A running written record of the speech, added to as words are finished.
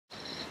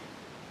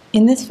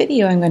In this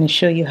video, I'm going to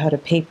show you how to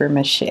paper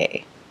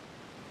mache.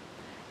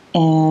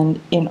 And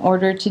in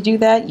order to do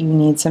that, you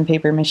need some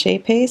paper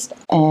mache paste,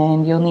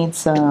 and you'll need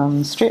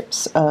some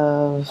strips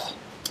of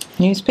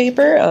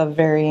newspaper of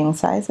varying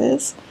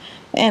sizes.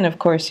 And of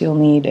course, you'll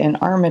need an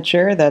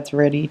armature that's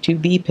ready to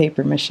be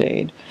paper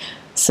mached.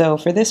 So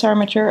for this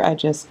armature, I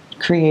just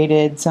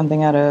created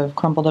something out of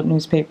crumpled up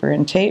newspaper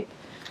and tape.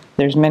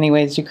 There's many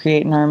ways to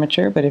create an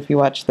armature, but if you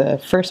watch the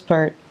first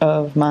part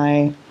of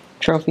my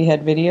trophy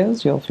head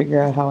videos, you'll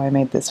figure out how I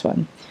made this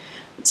one.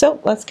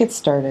 So let's get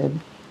started.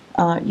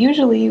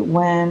 Usually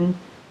when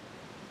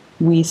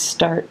we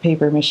start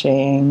paper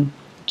macheing,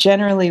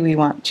 generally we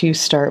want to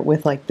start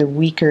with like the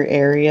weaker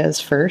areas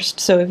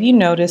first. So if you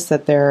notice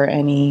that there are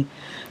any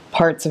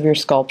parts of your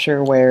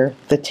sculpture where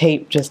the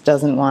tape just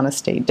doesn't want to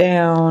stay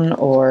down,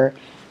 or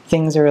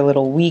things are a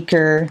little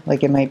weaker,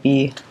 like it might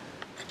be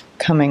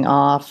coming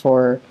off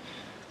or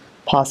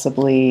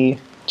possibly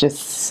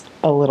just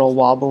a little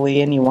wobbly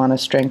and you want to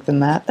strengthen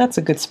that, that's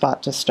a good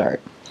spot to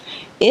start.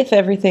 If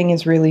everything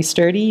is really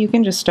sturdy, you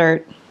can just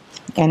start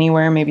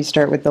anywhere, maybe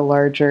start with the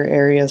larger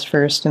areas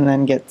first and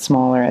then get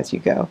smaller as you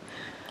go.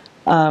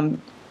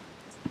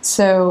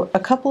 So a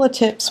couple of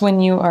tips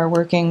when you are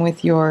working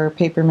with your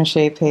paper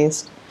mache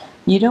paste.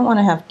 You don't want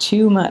to have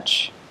too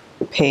much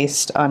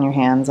paste on your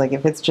hands. Like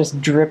if it's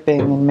just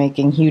dripping and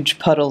making huge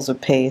puddles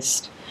of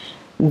paste,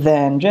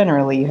 then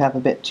generally you have a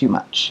bit too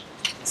much.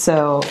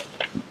 So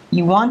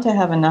you want to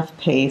have enough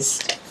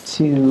paste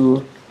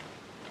to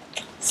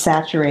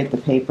saturate the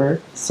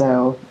paper.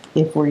 So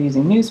if we're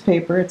using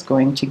newspaper, it's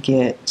going to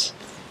get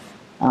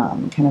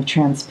kind of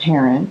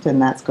transparent,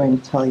 and that's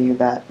going to tell you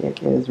that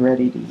it is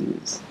ready to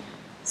use.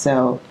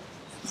 So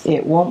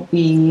it won't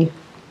be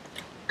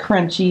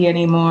crunchy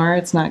anymore.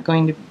 It's not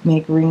going to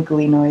make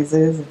wrinkly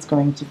noises. It's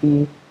going to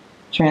be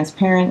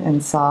transparent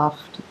and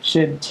soft. It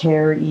should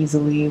tear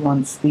easily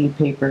once the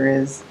paper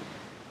is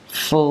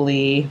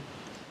fully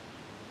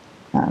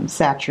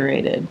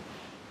saturated.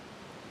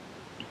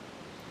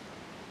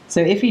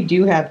 So if you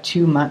do have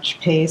too much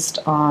paste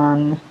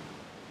on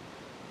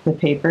the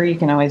paper, you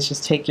can always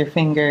just take your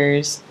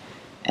fingers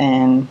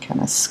and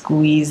kind of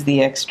squeeze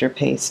the extra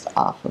paste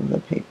off of the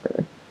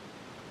paper.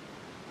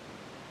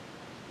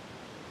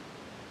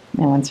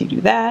 And once you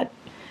do that,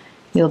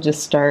 you'll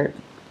just start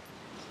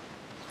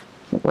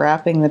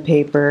wrapping the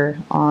paper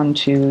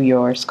onto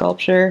your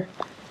sculpture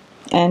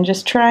and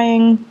just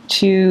trying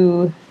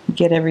to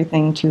get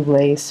everything to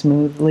lay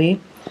smoothly.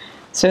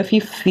 So if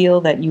you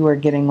feel that you are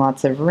getting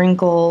lots of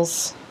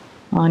wrinkles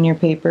on your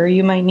paper,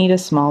 you might need a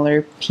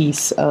smaller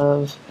piece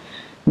of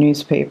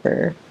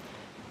newspaper.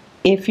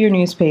 If your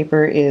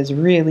newspaper is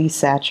really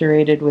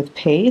saturated with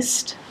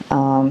paste,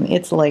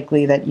 it's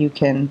likely that you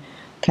can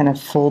kind of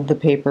fold the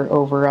paper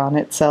over on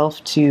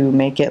itself to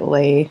make it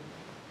lay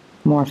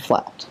more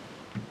flat.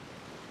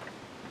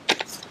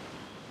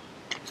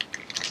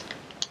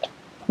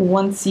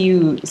 Once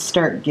you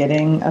start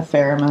getting a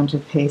fair amount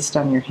of paste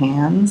on your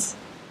hands,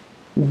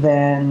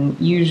 then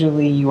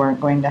usually you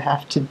aren't going to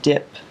have to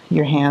dip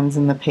your hands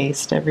in the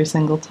paste every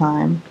single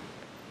time.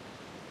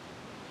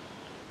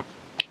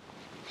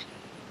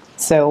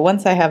 So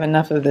once I have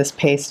enough of this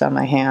paste on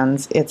my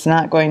hands, it's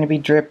not going to be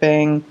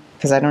dripping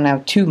because I don't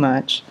have too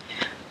much,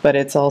 but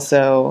it's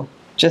also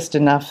just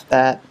enough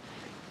that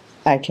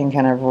I can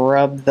kind of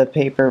rub the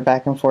paper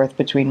back and forth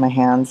between my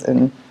hands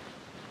and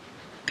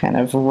kind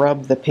of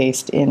rub the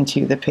paste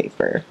into the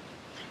paper.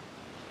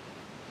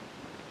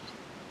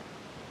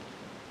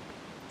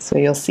 So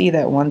you'll see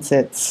that once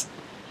it's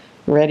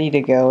ready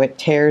to go, it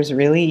tears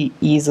really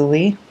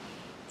easily.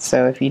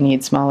 So if you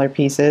need smaller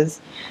pieces,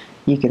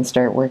 you can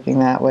start working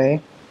that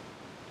way.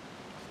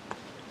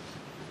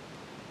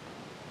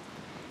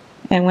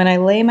 And when I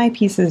lay my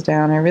pieces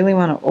down, I really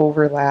want to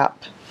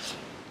overlap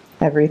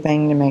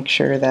everything to make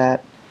sure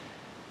that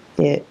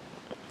it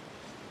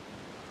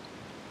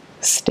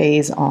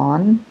stays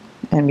on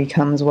and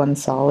becomes one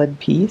solid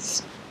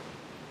piece.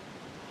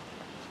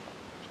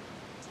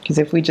 Because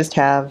if we just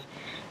have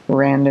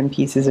random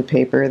pieces of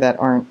paper that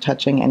aren't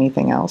touching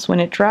anything else, when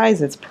it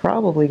dries, it's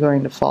probably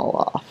going to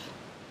fall off.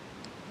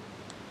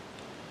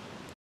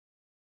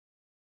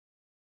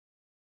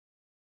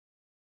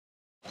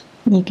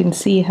 You can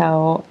see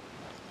how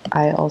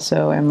I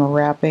also am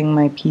wrapping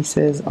my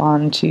pieces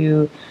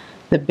onto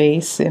the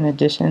base in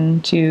addition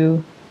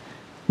to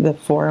the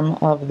form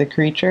of the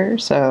creature,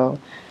 so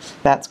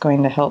that's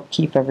going to help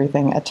keep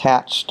everything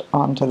attached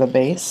onto the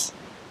base.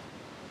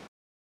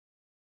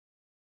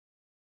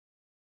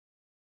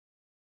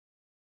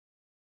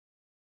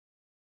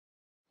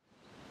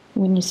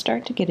 When you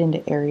start to get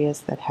into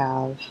areas that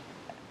have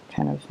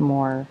kind of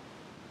more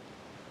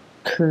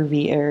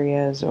curvy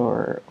areas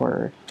or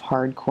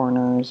hard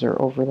corners or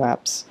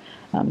overlaps,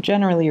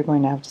 generally you're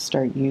going to have to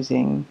start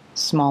using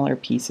smaller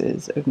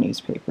pieces of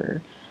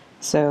newspaper.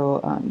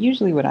 So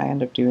usually what I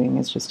end up doing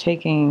is just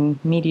taking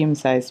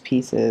medium-sized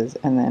pieces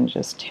and then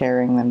just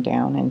tearing them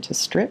down into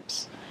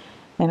strips.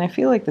 And I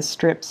feel like the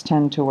strips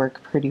tend to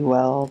work pretty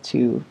well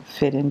to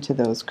fit into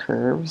those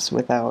curves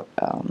without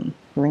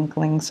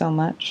wrinkling so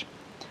much.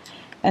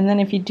 And then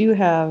if you do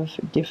have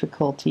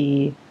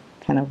difficulty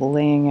kind of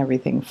laying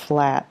everything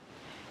flat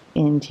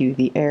into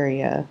the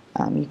area,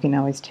 you can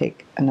always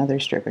take another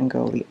strip and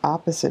go the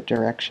opposite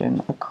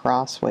direction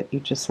across what you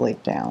just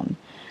laid down.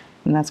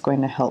 And that's going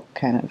to help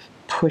kind of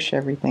push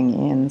everything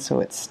in so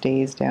it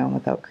stays down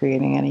without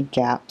creating any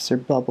gaps or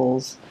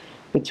bubbles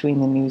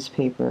between the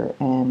newspaper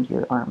and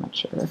your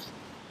armature.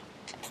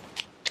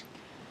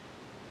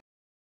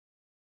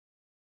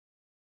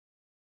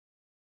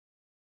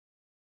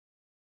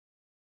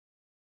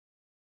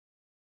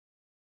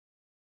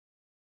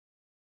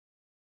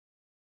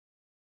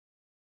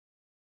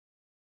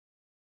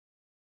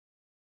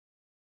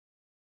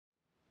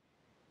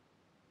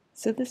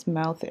 So this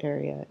mouth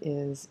area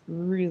is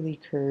really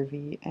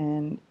curvy,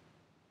 and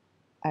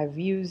I've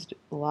used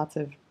lots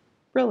of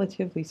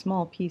relatively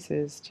small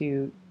pieces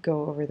to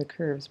go over the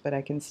curves, but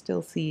I can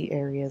still see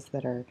areas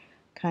that are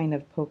kind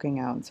of poking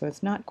out, so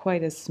it's not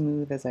quite as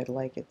smooth as I'd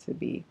like it to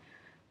be.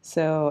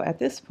 So at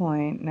this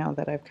point, now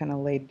that I've kind of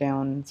laid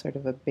down sort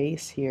of a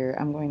base here,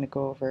 I'm going to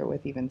go over it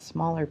with even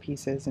smaller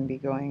pieces and be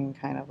going in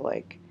kind of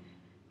like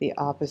the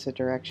opposite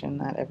direction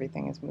that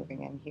everything is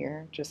moving in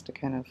here, just to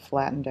kind of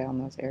flatten down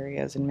those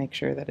areas and make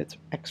sure that it's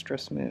extra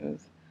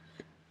smooth.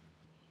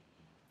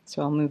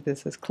 So I'll move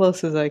this as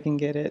close as I can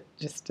get it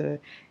just to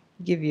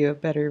give you a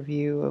better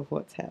view of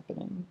what's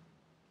happening.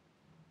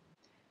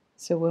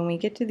 So when we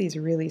get to these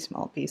really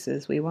small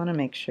pieces, we want to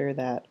make sure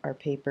that our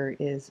paper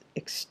is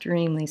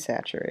extremely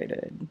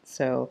saturated.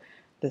 So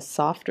the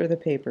softer the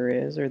paper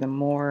is, or the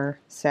more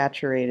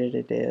saturated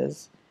it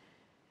is,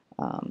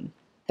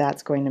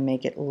 that's going to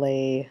make it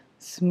lay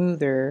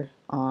smoother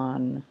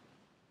on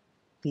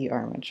the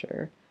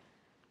armature.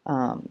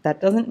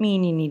 That doesn't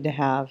mean you need to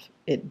have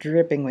it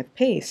dripping with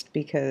paste,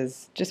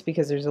 because just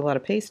because there's a lot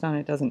of paste on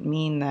it doesn't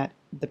mean that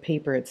the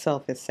paper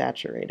itself is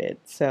saturated.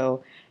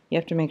 So you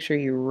have to make sure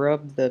you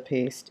rub the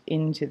paste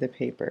into the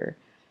paper.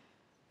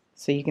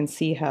 So you can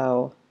see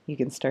how you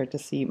can start to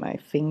see my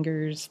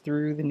fingers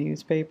through the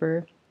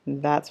newspaper.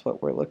 That's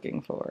what we're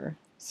looking for.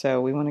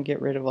 So we want to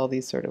get rid of all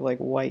these sort of like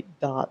white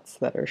dots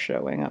that are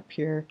showing up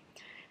here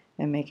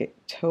and make it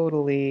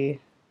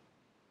totally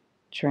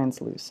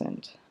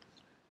translucent.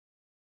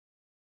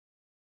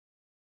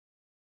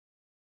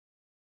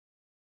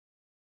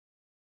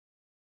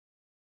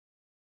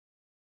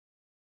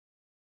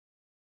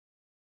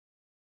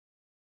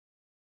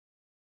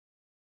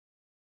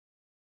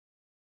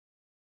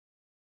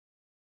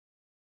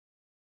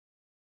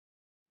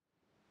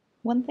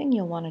 One thing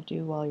you'll want to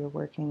do while you're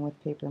working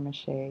with paper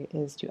mache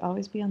is to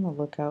always be on the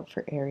lookout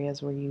for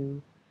areas where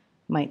you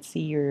might see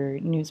your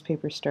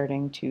newspaper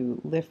starting to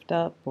lift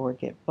up or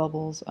get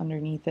bubbles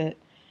underneath it.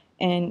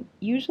 And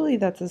usually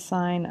that's a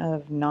sign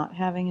of not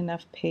having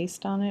enough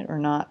paste on it, or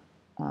not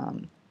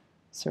um,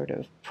 sort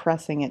of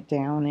pressing it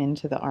down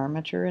into the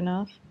armature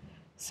enough.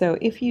 So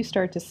if you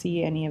start to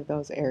see any of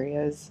those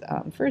areas,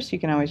 first you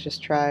can always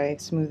just try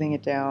smoothing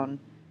it down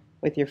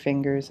with your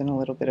fingers and a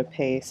little bit of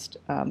paste.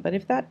 But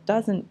if that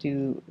doesn't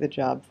do the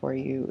job for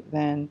you,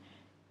 then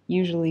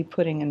usually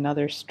putting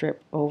another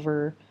strip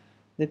over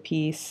the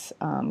piece,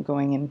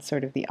 going in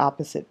sort of the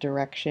opposite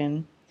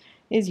direction,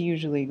 is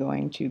usually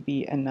going to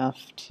be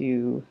enough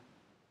to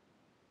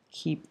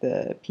keep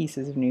the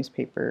pieces of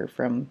newspaper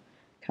from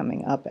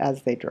coming up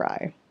as they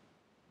dry.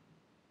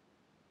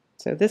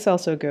 So this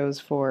also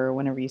goes for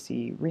whenever you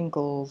see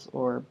wrinkles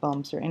or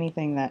bumps or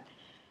anything that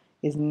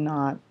is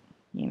not,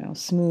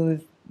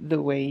 smooth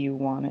the way you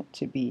want it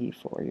to be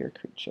for your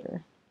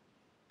creature.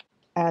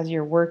 As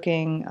you're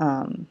working,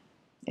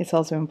 it's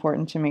also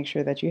important to make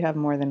sure that you have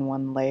more than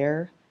one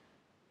layer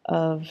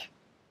of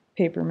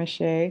paper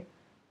mache.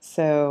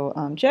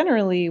 So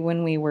generally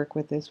when we work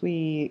with this,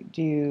 we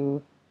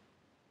do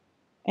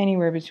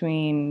anywhere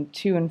between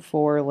 2 and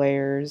 4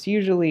 layers.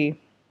 Usually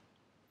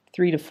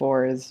 3 to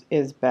 4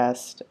 is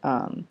best.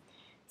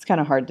 It's kind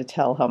of hard to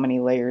tell how many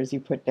layers you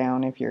put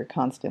down if you're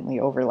constantly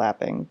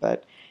overlapping,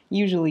 but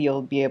usually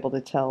you'll be able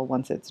to tell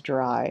once it's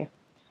dry.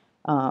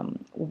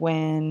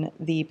 When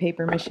the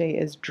paper mache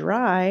is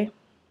dry,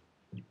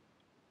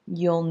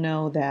 you'll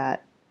know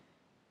that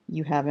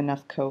you have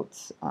enough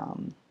coats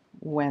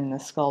when the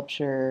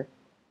sculpture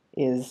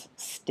is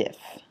stiff.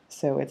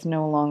 So it's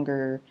no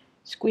longer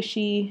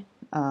squishy,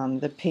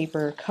 the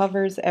paper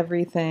covers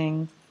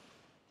everything,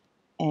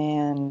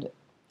 and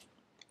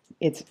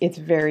it's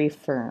very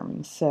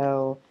firm.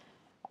 So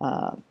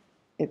uh,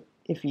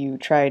 if you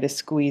try to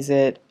squeeze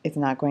it, it's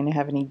not going to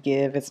have any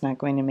give. It's not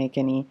going to make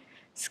any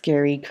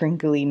scary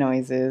crinkly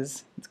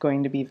noises. It's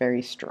going to be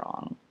very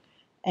strong.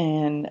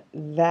 And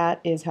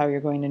that is how you're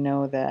going to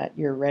know that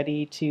you're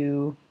ready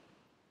to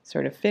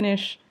sort of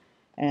finish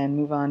and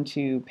move on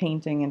to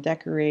painting and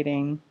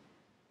decorating.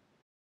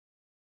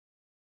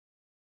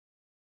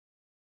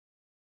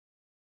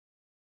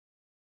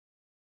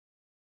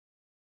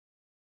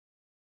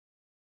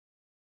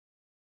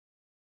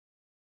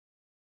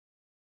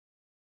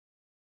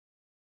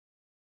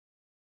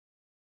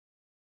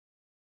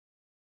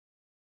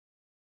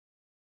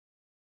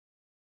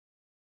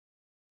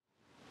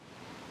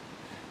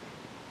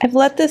 I've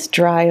let this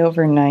dry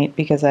overnight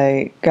because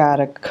I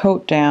got a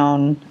coat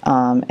down,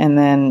 and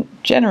then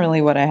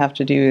generally what I have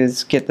to do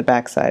is get the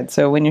backside.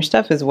 So when your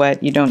stuff is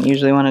wet, you don't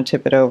usually want to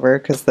tip it over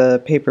because the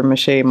paper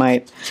mache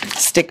might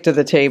stick to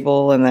the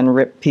table and then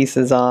rip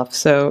pieces off.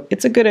 So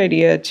it's a good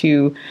idea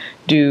to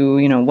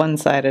do, one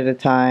side at a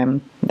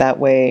time. That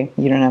way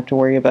you don't have to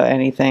worry about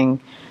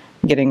anything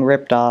getting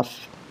ripped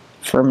off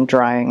from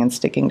drying and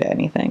sticking to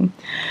anything.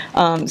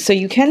 So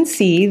you can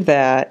see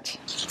that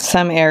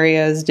some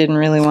areas didn't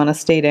really want to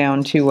stay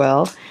down too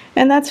well,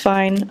 and that's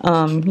fine.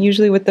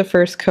 Usually with the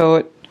first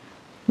coat,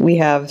 we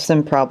have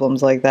some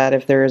problems like that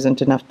if there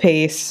isn't enough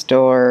paste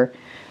or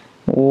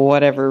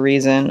whatever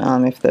reason,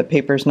 if the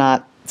paper's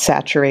not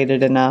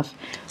saturated enough.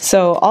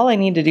 So all I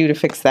need to do to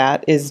fix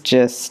that is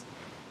just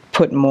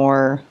put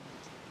more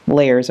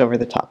layers over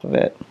the top of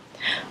it.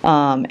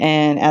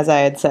 And as I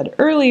had said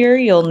earlier,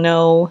 you'll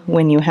know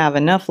when you have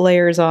enough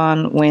layers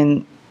on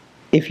when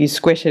if you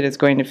squish it, it's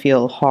going to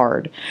feel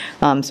hard.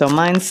 So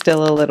mine's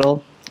still a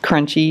little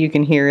crunchy, you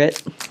can hear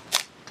it.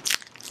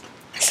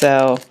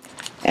 So,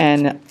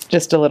 and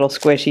just a little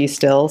squishy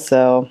still,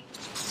 so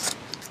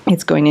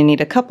it's going to need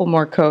a couple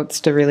more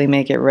coats to really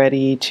make it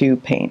ready to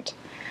paint.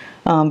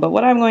 But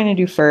what I'm going to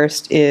do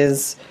first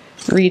is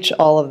reach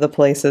all of the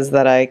places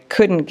that I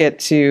couldn't get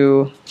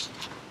to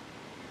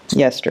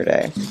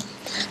yesterday.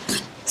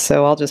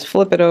 So I'll just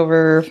flip it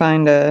over,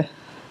 find a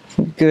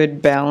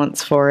good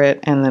balance for it,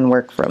 and then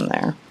work from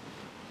there.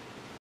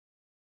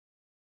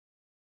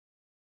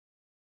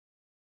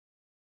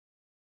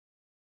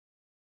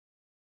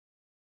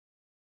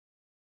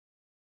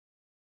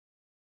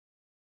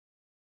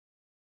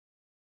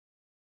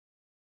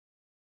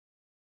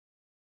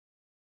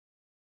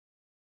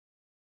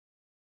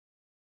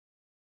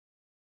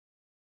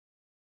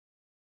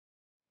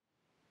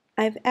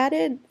 I've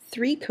added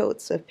 3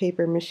 coats of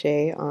paper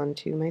mache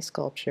onto my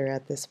sculpture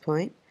at this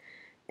point,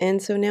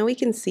 and so now we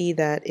can see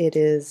that it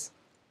is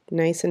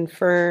nice and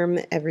firm,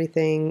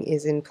 everything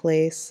is in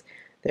place,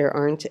 there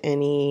aren't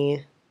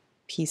any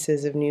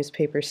pieces of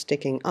newspaper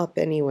sticking up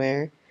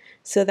anywhere,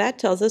 so that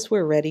tells us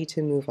we're ready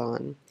to move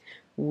on.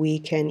 We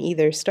can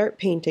either start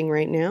painting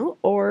right now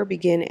or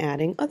begin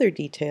adding other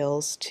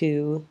details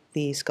to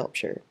the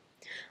sculpture.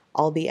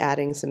 I'll be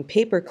adding some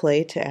paper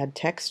clay to add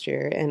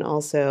texture and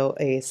also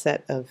a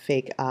set of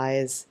fake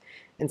eyes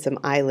and some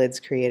eyelids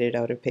created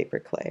out of paper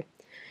clay.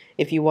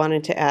 If you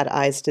wanted to add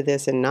eyes to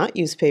this and not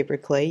use paper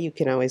clay, you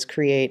can always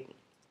create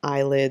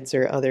eyelids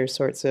or other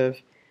sorts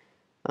of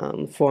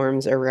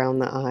forms around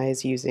the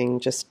eyes using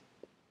just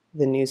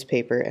the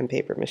newspaper and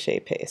paper mache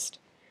paste.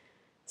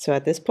 So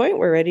at this point,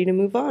 we're ready to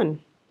move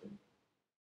on.